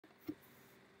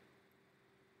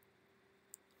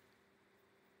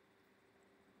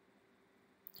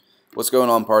What's going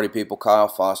on, party people? Kyle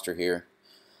Foster here.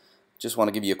 Just want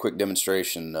to give you a quick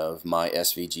demonstration of my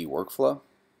SVG workflow.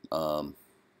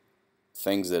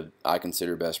 Things that I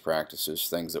consider best practices,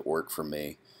 things that work for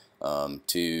me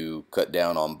to cut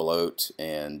down on bloat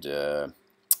and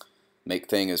make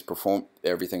everything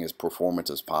as performant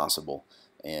as possible,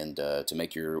 and to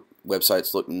make your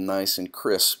websites look nice and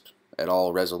crisp at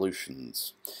all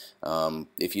resolutions.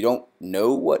 If you don't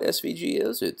know what SVG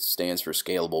is, it stands for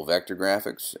Scalable Vector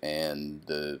Graphics, and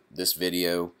this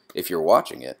video, if you're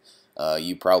watching it,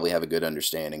 you probably have a good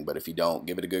understanding, but if you don't,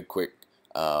 give it a good quick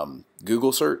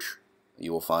Google search.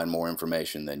 You will find more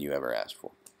information than you ever asked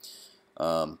for.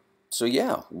 So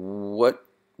yeah, what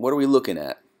are we looking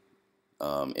at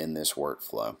in this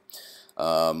workflow?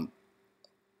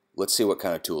 Let's see what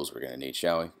kind of tools we're going to need,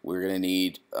 shall we? We're going to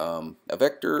need a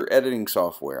vector editing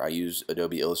software. I use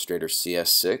Adobe Illustrator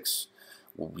CS6.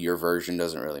 Your version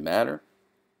doesn't really matter.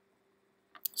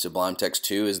 Sublime Text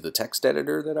 2 is the text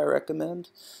editor that I recommend.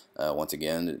 Once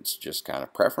again, it's just kind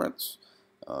of preference.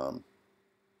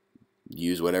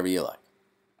 Use whatever you like.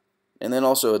 And then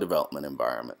also a development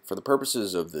environment. For the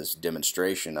purposes of this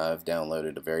demonstration, I've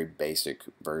downloaded a very basic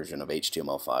version of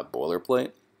HTML5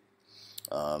 boilerplate.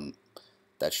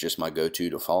 That's just my go-to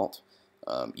default.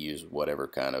 Use whatever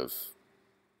kind of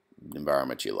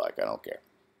environment you like. I don't care.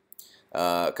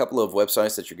 A couple of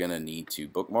websites that you're going to need to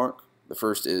bookmark. The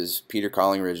first is Peter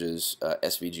Collingridge's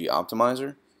Svg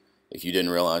Optimizer. If you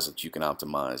didn't realize that you can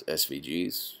optimize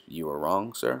SVGs, you are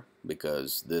wrong, sir,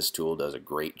 because this tool does a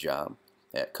great job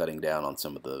at cutting down on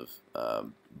some of the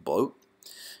bloat.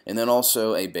 And then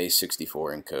also a base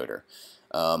 64 encoder.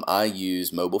 I use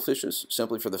Mobilefishes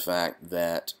simply for the fact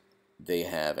that they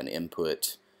have an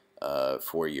input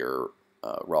for your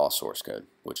raw source code,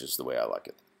 which is the way I like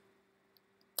it.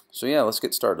 So yeah, let's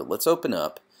get started. Let's open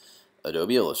up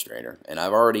Adobe Illustrator, and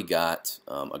I've already got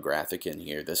a graphic in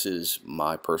here. This is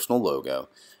my personal logo,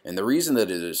 and the reason that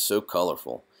it is so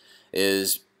colorful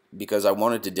is because I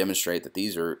wanted to demonstrate that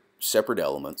these are separate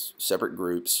elements, separate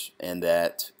groups, and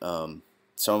that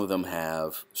some of them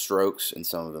have strokes and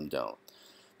some of them don't.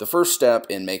 The first step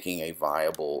in making a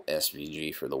viable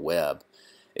SVG for the web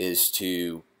is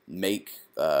to make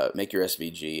your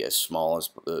SVG as small as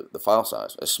the file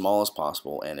size, as small as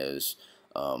possible, and as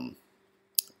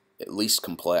at least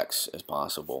complex as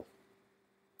possible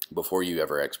before you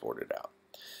ever export it out.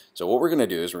 So what we're going to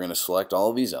do is we're going to select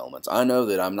all of these elements. I know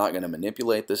that I'm not going to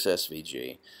manipulate this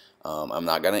SVG. I'm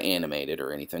not going to animate it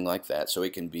or anything like that. So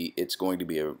it's going to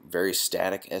be a very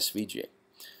static SVG.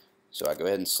 So I go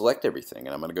ahead and select everything,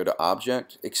 and I'm going to go to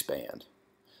Object, Expand,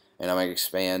 and I'm going to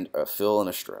expand a fill and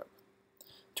a stroke.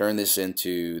 Turn this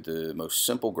into the most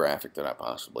simple graphic that I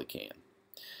possibly can.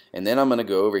 And then I'm going to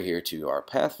go over here to our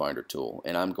Pathfinder tool,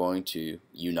 and I'm going to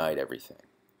unite everything.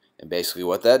 And basically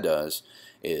what that does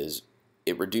is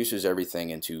it reduces everything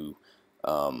into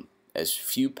as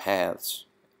few paths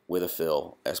with a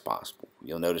fill as possible.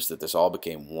 You'll notice that this all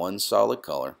became one solid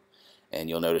color, and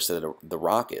you'll notice that the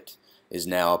rocket is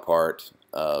now a part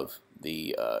of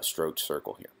the stroked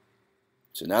circle here.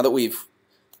 So now that we've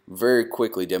very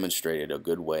quickly demonstrated a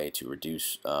good way to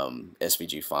reduce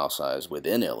SVG file size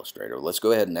within Illustrator, let's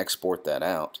go ahead and export that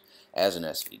out as an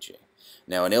SVG.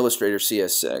 Now in Illustrator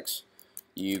CS6,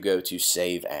 you go to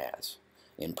Save As.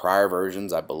 In prior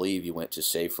versions, I believe you went to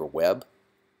Save for Web.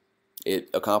 It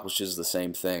accomplishes the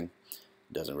same thing.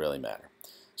 Doesn't really matter.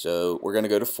 So we're going to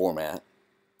go to Format,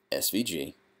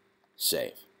 SVG,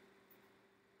 Save.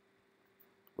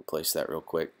 Replace that real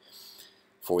quick.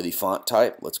 For the font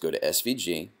type, let's go to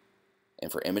SVG,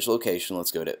 and for image location,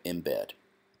 let's go to Embed.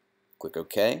 Click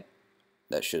OK.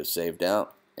 That should have saved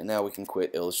out, and now we can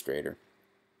quit Illustrator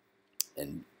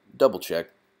and double check.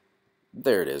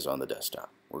 There it is on the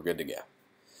desktop. We're good to go.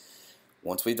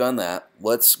 Once we've done that,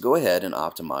 let's go ahead and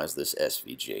optimize this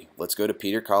SVG. Let's go to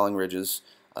Peter Collingridge's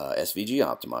Svg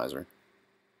Optimizer.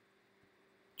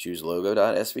 Choose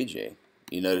logo.svg.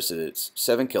 You notice that it's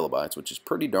 7 kilobytes, which is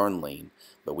pretty darn lean,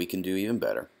 but we can do even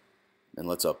better. And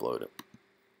let's upload it.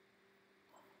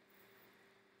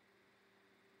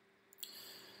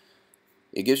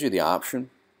 It gives you the option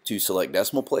to select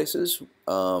decimal places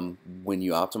when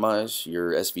you optimize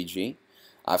your SVG.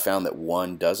 I found that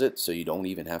 1 does it, so you don't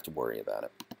even have to worry about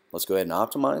it. Let's go ahead and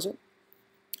optimize it.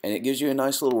 And it gives you a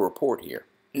nice little report here.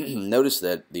 Notice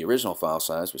that the original file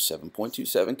size was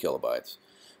 7.27 kilobytes.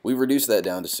 We've reduced that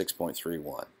down to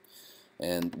 6.31.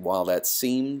 And while that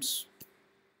seems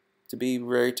to be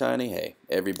very tiny, hey,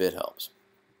 every bit helps.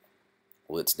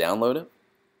 Let's download it.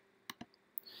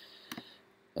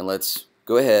 And let's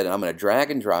go ahead, and I'm going to drag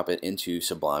and drop it into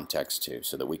Sublime Text 2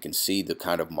 so that we can see the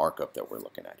kind of markup that we're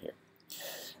looking at here.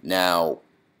 Now,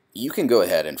 You can go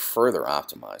ahead and further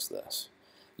optimize this.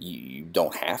 You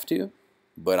don't have to,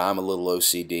 but I'm a little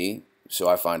OCD, so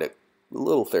I find it a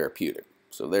little therapeutic.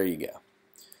 So there you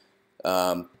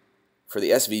go. For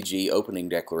the SVG opening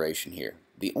declaration here,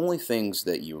 the only things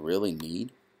that you really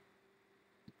need,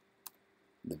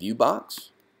 the view box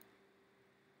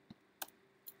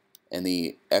and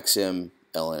the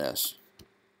XMLNS.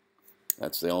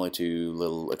 That's the only two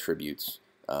little attributes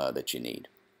that you need.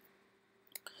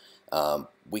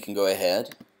 We can go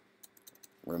ahead,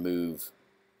 remove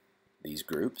these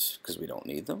groups because we don't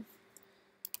need them.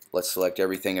 Let's select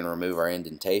everything and remove our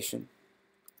indentation.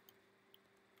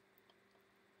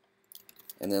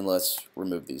 And then let's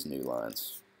remove these new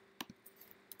lines.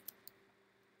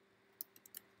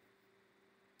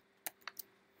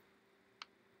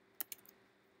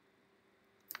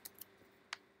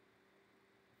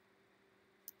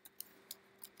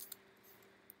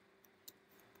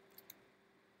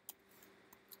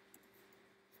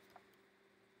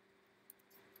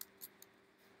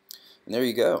 And there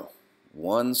you go.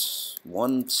 One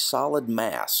solid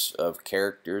mass of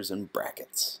characters and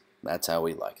brackets. That's how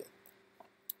we like it.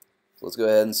 So let's go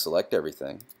ahead and select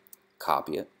everything,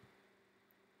 copy it,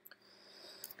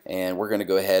 and we're going to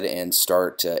go ahead and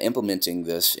start implementing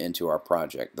this into our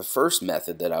project. The first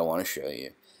method that I want to show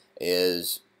you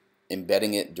is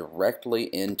embedding it directly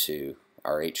into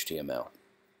our HTML.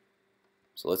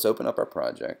 So let's open up our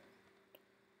project,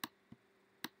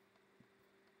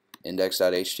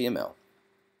 index.html.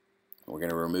 We're going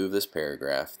to remove this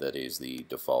paragraph that is the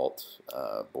default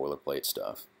boilerplate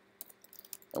stuff.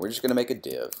 And we're just going to make a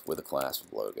div with a class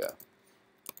of logo.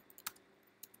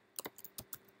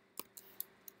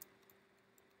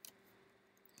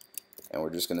 And we're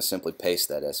just going to simply paste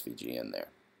that SVG in there.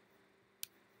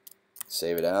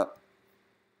 Save it out.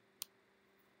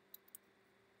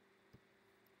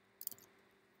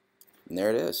 And there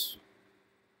it is.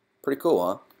 Pretty cool,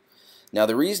 huh? Now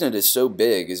the reason it is so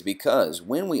big is because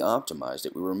when we optimized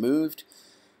it, we removed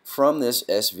from this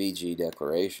SVG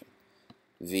declaration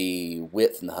the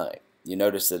width and the height. You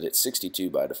notice that it's 62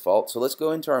 by default, so let's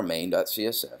go into our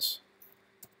main.css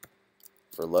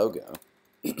for logo.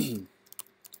 Give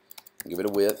it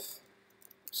a width,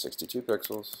 62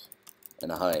 pixels,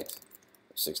 and a height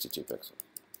of 62 pixels.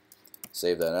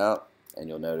 Save that out, and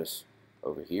you'll notice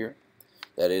over here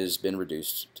that it has been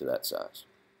reduced to that size.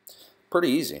 Pretty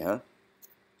easy, huh?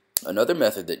 Another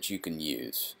method that you can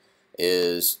use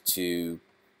is to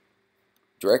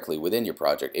directly within your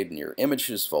project, in your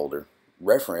images folder,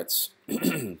 reference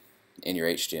in your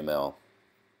HTML.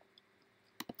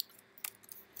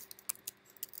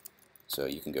 So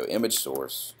you can go image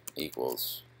source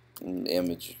equals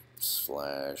image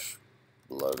slash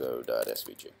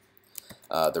logo.svg.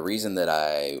 The reason that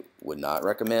I would not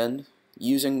recommend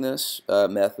using this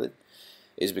method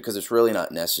is because it's really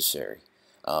not necessary.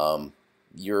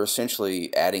 You're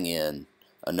essentially adding in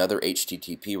another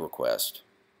HTTP request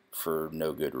for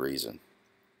no good reason.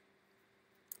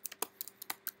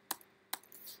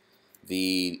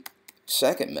 The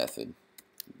second method,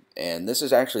 and this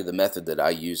is actually the method that I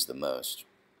use the most,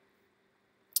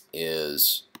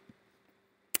 is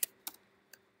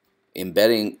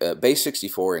embedding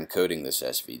base64 encoding this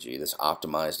SVG, this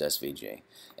optimized SVG,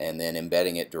 and then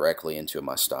embedding it directly into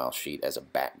my style sheet as a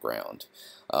background.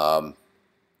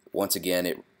 Once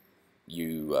again,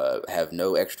 you have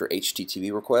no extra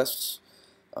HTTP requests.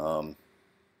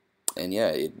 And yeah,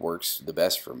 it works the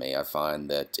best for me. I find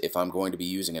that if I'm going to be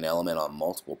using an element on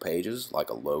multiple pages, like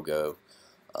a logo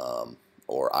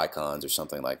or icons or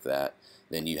something like that,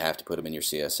 then you have to put them in your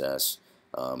CSS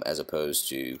as opposed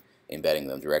to embedding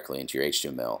them directly into your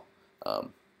HTML.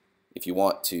 If you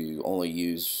want to only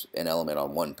use an element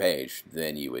on one page,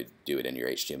 then you would do it in your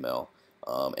HTML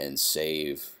and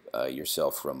save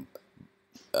yourself from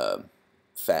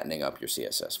fattening up your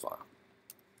CSS file.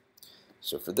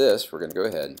 So for this, we're going to go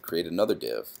ahead and create another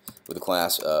div with a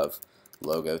class of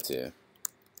logo2.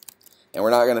 And we're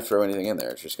not going to throw anything in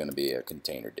there. It's just going to be a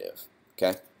container div.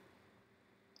 Okay?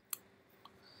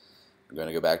 We're going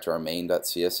to go back to our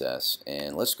main.css,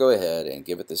 and let's go ahead and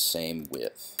give it the same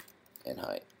width and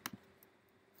height.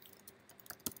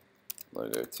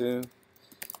 Logo2.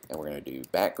 And we're going to do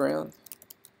background,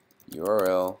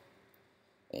 URL,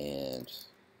 and let's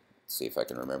see if I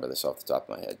can remember this off the top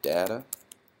of my head. Data.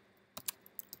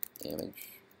 Image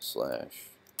slash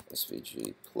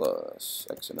SVG plus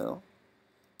XML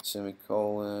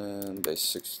semicolon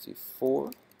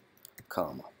base64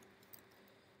 comma,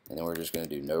 and then we're just going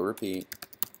to do no repeat,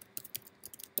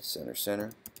 center,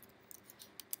 and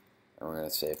we're going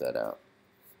to save that out.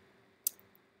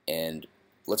 And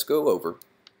let's go over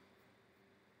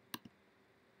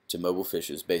to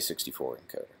Mobilefish's Base64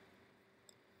 encoder.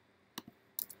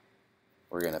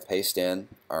 We're going to paste in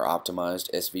our optimized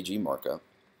SVG markup.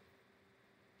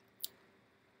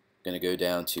 Going to go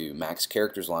down to max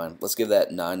characters line. Let's give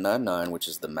that 999, which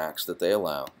is the max that they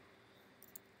allow.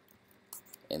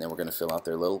 And then we're going to fill out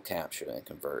their little CAPTCHA and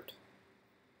convert.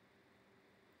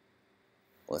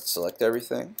 Let's select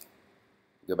everything,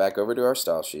 go back over to our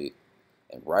style sheet,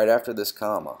 and right after this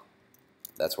comma,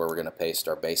 that's where we're going to paste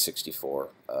our Base64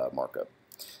 markup.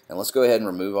 And let's go ahead and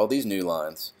remove all these new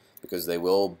lines because they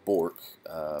will bork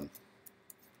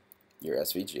your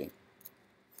SVG.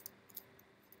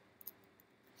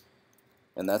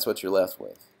 And that's what you're left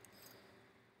with.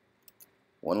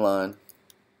 One line,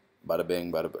 bada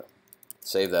bing, bada boom.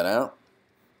 Save that out.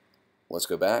 Let's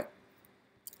go back,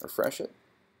 refresh it,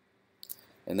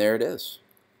 and there it is.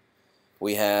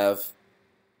 We have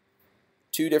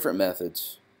two different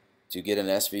methods to get an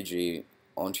SVG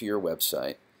onto your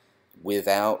website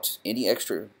without any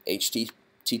extra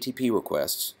HTTP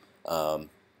requests and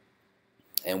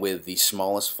with the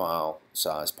smallest file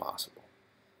size possible.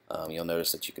 You'll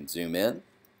notice that you can zoom in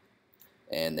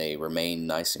and they remain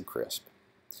nice and crisp.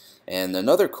 And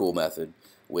another cool method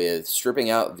with stripping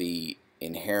out the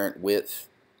inherent width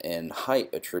and height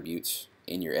attributes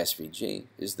in your SVG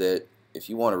is that if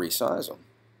you want to resize them,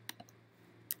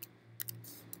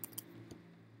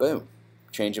 boom,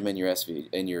 change them in your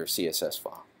CSS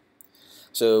file.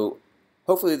 So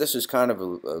hopefully this has kind of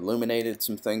illuminated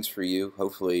some things for you.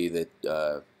 Hopefully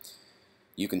that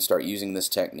you can start using this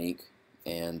technique,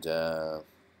 and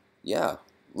yeah,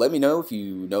 let me know if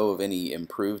you know of any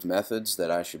improved methods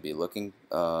that I should be looking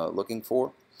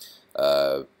for.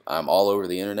 I'm all over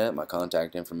the internet. My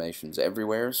contact information's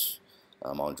everywhere.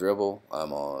 I'm on Dribbble,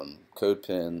 I'm on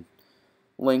CodePen,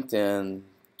 LinkedIn,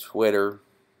 Twitter,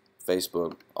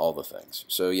 Facebook, all the things.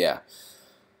 So yeah,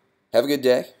 have a good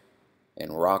day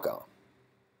and rock on.